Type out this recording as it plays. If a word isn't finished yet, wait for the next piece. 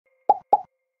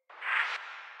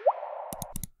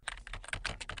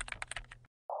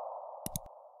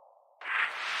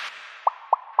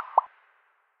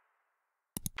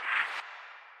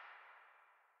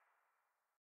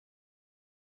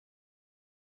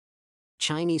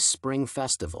Chinese Spring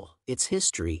Festival, its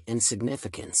history and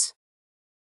significance.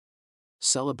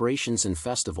 Celebrations and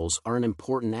festivals are an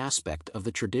important aspect of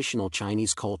the traditional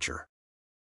Chinese culture.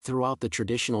 Throughout the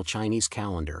traditional Chinese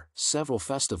calendar, several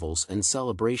festivals and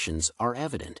celebrations are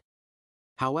evident.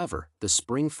 However, the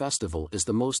Spring Festival is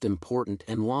the most important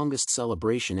and longest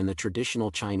celebration in the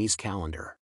traditional Chinese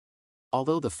calendar.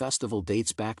 Although the festival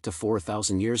dates back to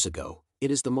 4,000 years ago, it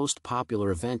is the most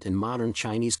popular event in modern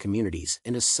Chinese communities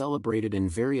and is celebrated in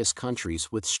various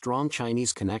countries with strong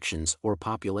Chinese connections or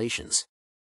populations.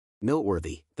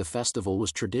 Noteworthy, the festival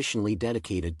was traditionally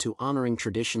dedicated to honoring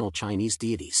traditional Chinese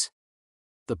deities.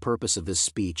 The purpose of this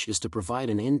speech is to provide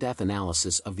an in-depth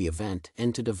analysis of the event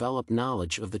and to develop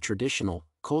knowledge of the traditional,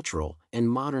 cultural,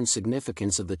 and modern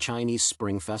significance of the Chinese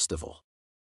Spring Festival.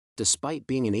 Despite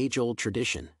being an age-old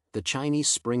tradition, the Chinese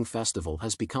Spring Festival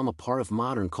has become a part of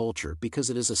modern culture because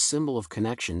it is a symbol of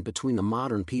connection between the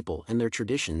modern people and their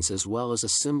traditions as well as a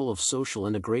symbol of social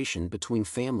integration between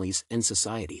families and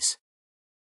societies.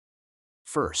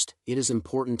 First, it is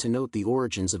important to note the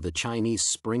origins of the Chinese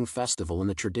Spring Festival in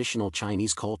the traditional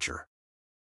Chinese culture.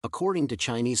 According to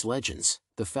Chinese legends,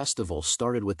 the festival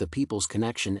started with the people's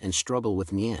connection and struggle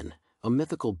with Nian, a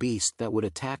mythical beast that would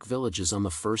attack villages on the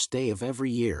first day of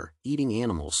every year, eating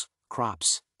animals,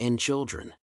 crops, and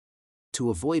children. To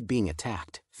avoid being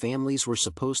attacked, families were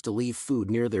supposed to leave food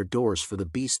near their doors for the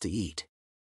beast to eat.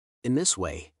 In this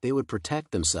way, they would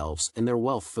protect themselves and their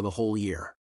wealth for the whole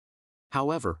year.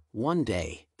 However, one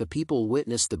day, the people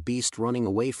witnessed the beast running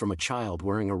away from a child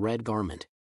wearing a red garment.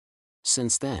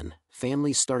 Since then,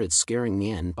 families started scaring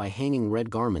Nian by hanging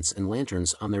red garments and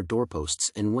lanterns on their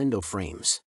doorposts and window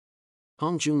frames.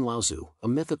 Hongjun Laozu, a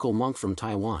mythical monk from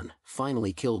Taiwan,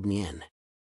 finally killed Nian.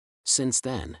 Since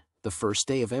then, the first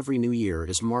day of every new year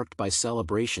is marked by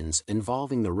celebrations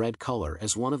involving the red color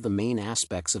as one of the main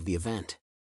aspects of the event.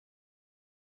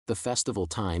 The festival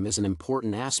time is an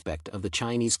important aspect of the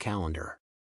Chinese calendar.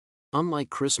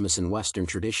 Unlike Christmas in Western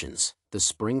traditions, the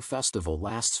Spring Festival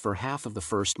lasts for half of the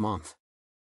first month.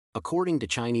 According to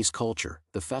Chinese culture,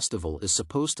 the festival is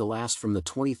supposed to last from the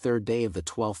 23rd day of the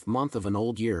 12th month of an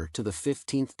old year to the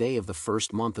 15th day of the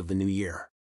first month of the new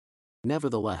year.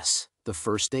 Nevertheless, the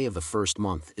first day of the first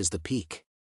month is the peak.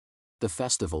 The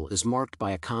festival is marked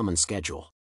by a common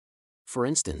schedule. For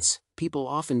instance, people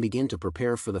often begin to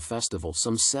prepare for the festival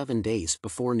some 7 days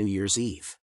before New Year's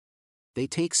Eve. They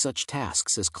take such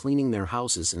tasks as cleaning their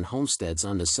houses and homesteads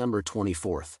on December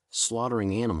 24th,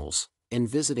 slaughtering animals, and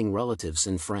visiting relatives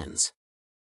and friends.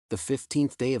 The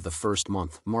 15th day of the first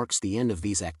month marks the end of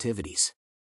these activities.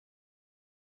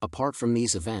 Apart from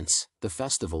these events, the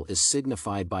festival is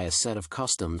signified by a set of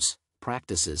customs,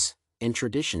 practices, and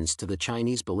traditions to the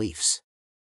Chinese beliefs.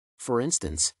 For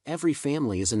instance, every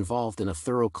family is involved in a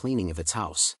thorough cleaning of its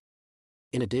house.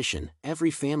 In addition, every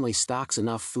family stocks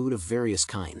enough food of various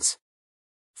kinds.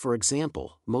 For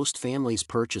example, most families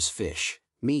purchase fish,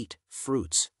 meat,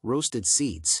 fruits, roasted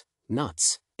seeds,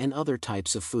 nuts, and other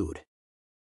types of food.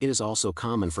 It is also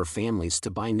common for families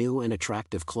to buy new and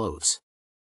attractive clothes.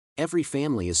 Every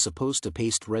family is supposed to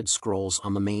paste red scrolls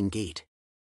on the main gate.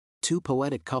 2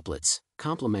 poetic couplets,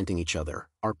 complementing each other,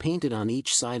 are painted on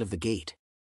each side of the gate.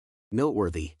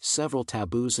 Noteworthy, several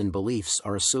taboos and beliefs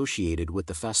are associated with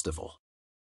the festival.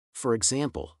 For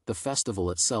example, the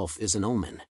festival itself is an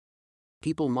omen.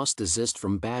 People must desist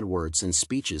from bad words and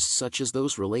speeches such as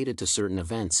those related to certain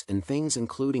events and things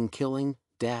including killing,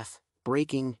 death,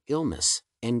 breaking, illness,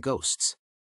 and ghosts.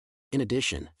 In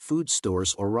addition, food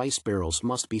stores or rice barrels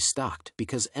must be stocked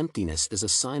because emptiness is a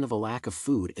sign of a lack of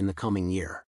food in the coming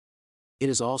year. It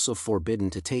is also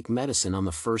forbidden to take medicine on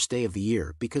the first day of the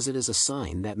year because it is a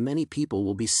sign that many people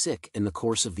will be sick in the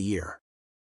course of the year.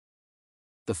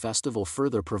 The festival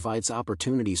further provides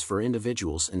opportunities for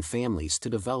individuals and families to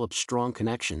develop strong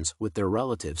connections with their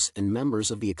relatives and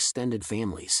members of the extended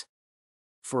families.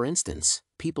 For instance,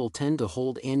 people tend to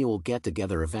hold annual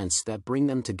get-together events that bring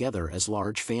them together as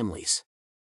large families.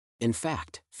 In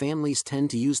fact, families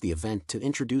tend to use the event to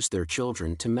introduce their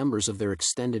children to members of their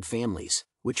extended families,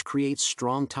 which creates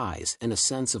strong ties and a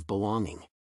sense of belonging.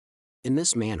 In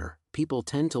this manner, people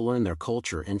tend to learn their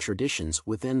culture and traditions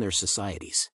within their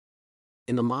societies.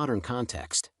 In the modern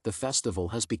context, the festival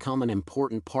has become an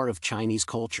important part of Chinese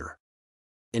culture.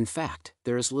 In fact,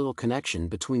 there is little connection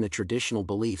between the traditional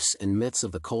beliefs and myths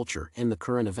of the culture and the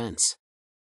current events.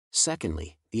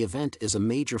 Secondly, the event is a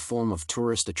major form of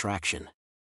tourist attraction.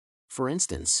 For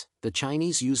instance, the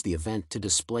Chinese use the event to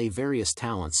display various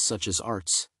talents such as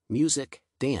arts, music,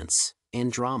 dance,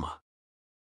 and drama.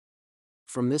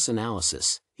 From this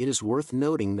analysis, it is worth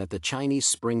noting that the Chinese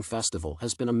Spring Festival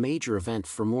has been a major event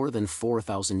for more than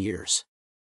 4,000 years.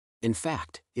 In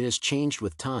fact, it has changed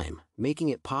with time, making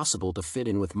it possible to fit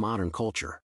in with modern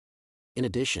culture. In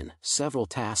addition, several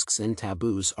tasks and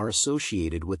taboos are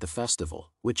associated with the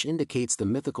festival, which indicates the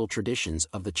mythical traditions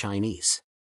of the Chinese.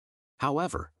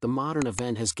 However, the modern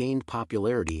event has gained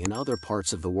popularity in other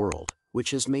parts of the world,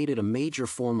 which has made it a major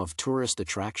form of tourist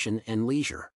attraction and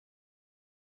leisure.